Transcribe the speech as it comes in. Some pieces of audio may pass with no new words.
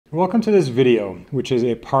Welcome to this video, which is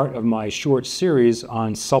a part of my short series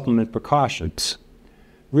on supplement precautions.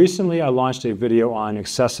 Recently, I launched a video on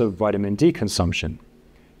excessive vitamin D consumption.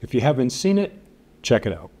 If you haven't seen it, check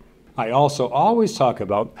it out. I also always talk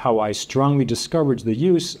about how I strongly discourage the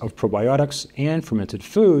use of probiotics and fermented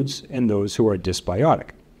foods in those who are dysbiotic.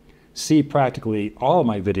 See practically all of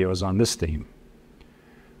my videos on this theme.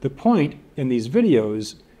 The point in these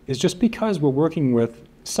videos is just because we're working with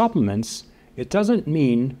supplements, it doesn't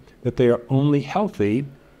mean that they are only healthy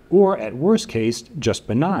or, at worst case, just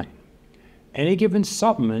benign. Any given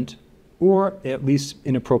supplement, or at least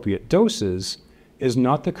inappropriate doses, is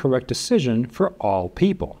not the correct decision for all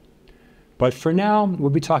people. But for now, we'll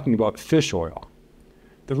be talking about fish oil.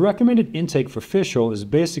 The recommended intake for fish oil is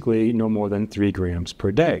basically no more than 3 grams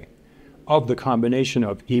per day of the combination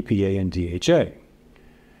of EPA and DHA.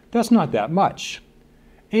 That's not that much,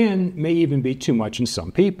 and may even be too much in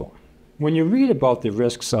some people. When you read about the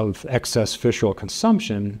risks of excess fish oil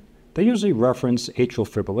consumption, they usually reference atrial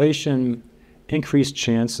fibrillation, increased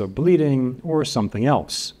chance of bleeding, or something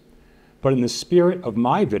else. But in the spirit of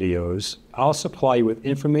my videos, I'll supply you with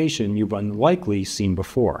information you've unlikely seen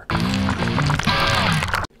before.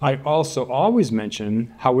 I also always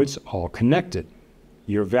mention how it's all connected.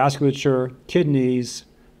 Your vasculature, kidneys,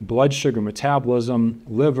 blood sugar metabolism,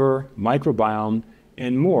 liver, microbiome,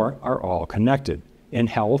 and more are all connected in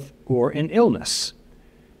health or in illness.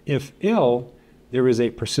 If ill, there is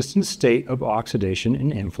a persistent state of oxidation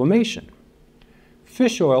and inflammation.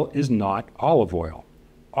 Fish oil is not olive oil.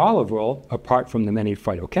 Olive oil, apart from the many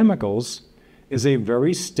phytochemicals, is a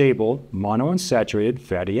very stable monounsaturated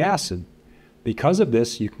fatty acid. Because of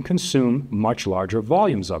this, you can consume much larger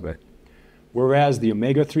volumes of it, whereas the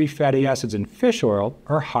omega-3 fatty acids in fish oil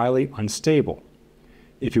are highly unstable.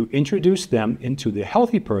 If you introduce them into the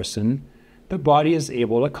healthy person, the body is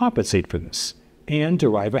able to compensate for this and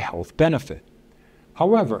derive a health benefit.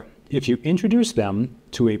 However, if you introduce them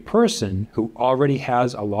to a person who already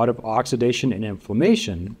has a lot of oxidation and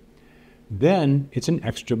inflammation, then it's an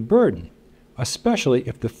extra burden, especially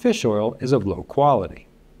if the fish oil is of low quality.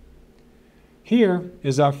 Here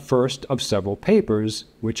is our first of several papers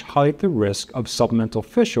which highlight the risk of supplemental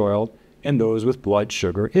fish oil in those with blood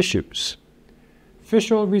sugar issues.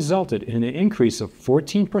 Fish oil resulted in an increase of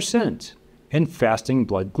 14% in fasting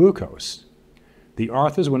blood glucose. The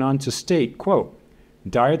authors went on to state, quote,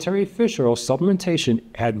 "Dietary fish oil supplementation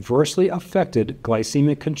adversely affected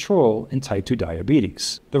glycemic control in type 2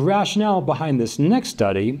 diabetes." The rationale behind this next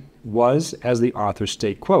study was, as the authors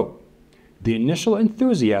state, quote, "The initial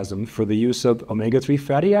enthusiasm for the use of omega-3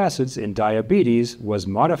 fatty acids in diabetes was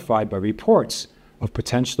modified by reports of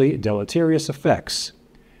potentially deleterious effects.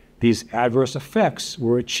 These adverse effects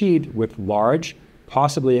were achieved with large,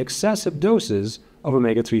 possibly excessive doses of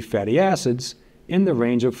omega-3 fatty acids in the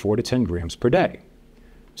range of 4 to 10 grams per day.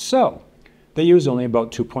 So, they used only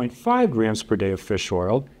about 2.5 grams per day of fish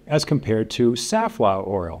oil as compared to safflower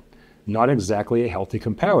oil, not exactly a healthy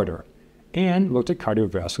comparator, and looked at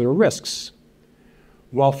cardiovascular risks.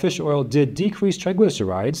 While fish oil did decrease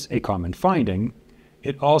triglycerides, a common finding,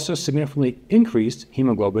 it also significantly increased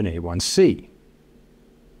hemoglobin A1C.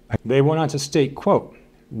 They went on to state, quote,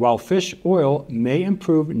 "While fish oil may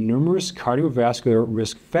improve numerous cardiovascular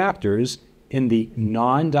risk factors in the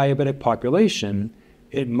non-diabetic population,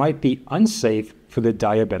 it might be unsafe for the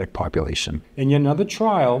diabetic population." In yet another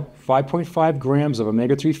trial, 5.5 grams of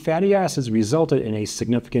omega-3 fatty acids resulted in a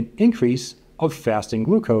significant increase of fasting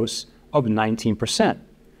glucose of 19%,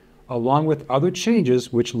 along with other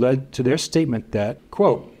changes which led to their statement that,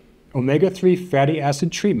 quote, "Omega-3 fatty acid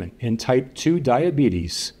treatment in type 2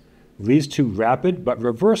 diabetes leads to rapid but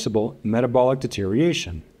reversible metabolic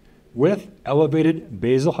deterioration, with elevated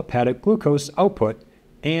basal hepatic glucose output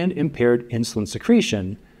and impaired insulin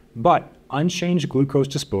secretion, but unchanged glucose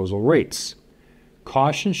disposal rates.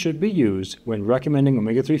 Caution should be used when recommending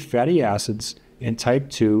omega-3 fatty acids in type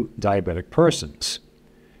 2 diabetic persons."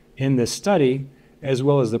 In this study, as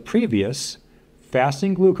well as the previous,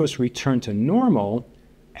 fasting glucose returned to normal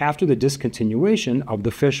after the discontinuation of the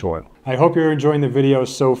fish oil. I hope you're enjoying the video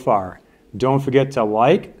so far. Don't forget to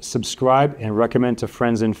like, subscribe, and recommend to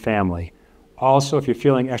friends and family. Also, if you're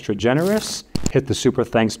feeling extra generous, hit the super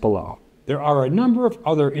thanks below. There are a number of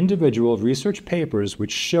other individual research papers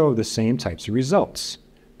which show the same types of results,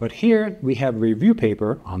 but here we have a review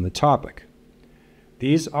paper on the topic.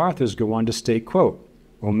 These authors go on to state, quote,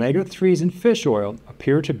 "Omega-3s in fish oil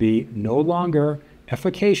appear to be no longer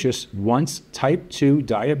efficacious once type 2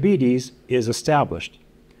 diabetes is established.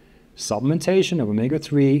 Supplementation of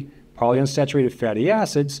omega-3 polyunsaturated fatty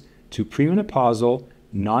acids to premenopausal,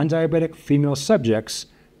 non-diabetic female subjects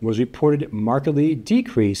was reported to markedly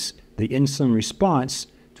decrease the insulin response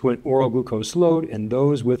to an oral glucose load in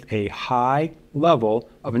those with a high level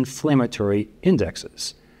of inflammatory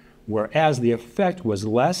indexes, whereas the effect was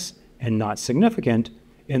less and not significant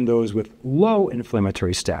in those with low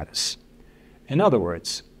inflammatory status. In other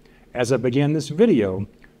words, as I began this video,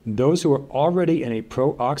 those who are already in a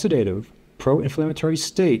pro-oxidative, pro-inflammatory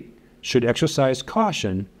state should exercise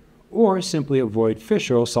caution or simply avoid fish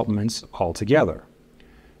oil supplements altogether.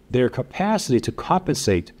 Their capacity to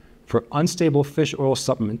compensate for unstable fish oil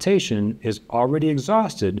supplementation is already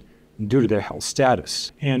exhausted due to their health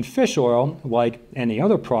status. And fish oil, like any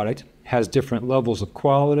other product, has different levels of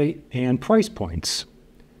quality and price points.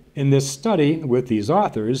 In this study with these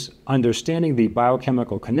authors, understanding the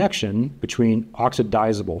biochemical connection between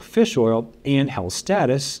oxidizable fish oil and health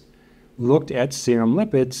status looked at serum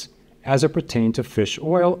lipids as it pertained to fish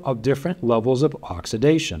oil of different levels of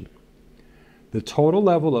oxidation. The total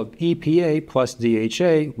level of EPA plus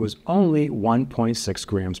DHA was only 1.6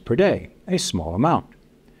 grams per day, a small amount.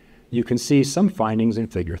 You can see some findings in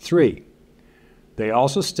Figure 3. They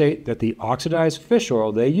also state that the oxidized fish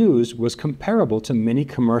oil they used was comparable to many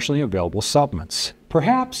commercially available supplements.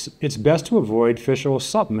 Perhaps it's best to avoid fish oil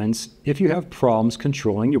supplements if you have problems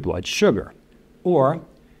controlling your blood sugar, or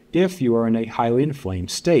if you are in a highly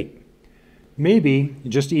inflamed state. Maybe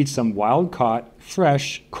just eat some wild-caught,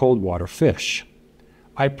 fresh, cold water fish.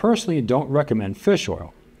 I personally don't recommend fish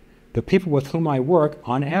oil. The people with whom I work,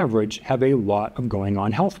 on average, have a lot of going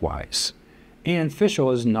on health-wise, and fish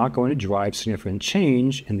oil is not going to drive significant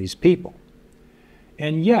change in these people.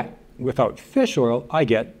 And yet, without fish oil, I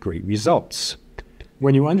get great results.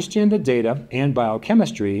 When you understand the data and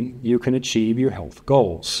biochemistry, you can achieve your health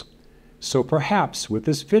goals. So perhaps with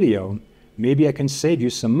this video, maybe I can save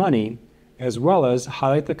you some money, as well as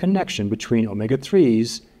highlight the connection between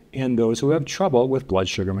omega-3s and those who have trouble with blood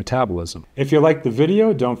sugar metabolism. If you liked the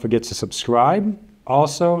video, don't forget to subscribe.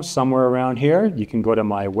 Also, somewhere around here, you can go to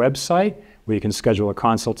my website where you can schedule a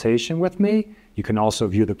consultation with me. You can also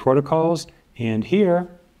view the protocols, and here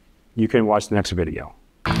you can watch the next video.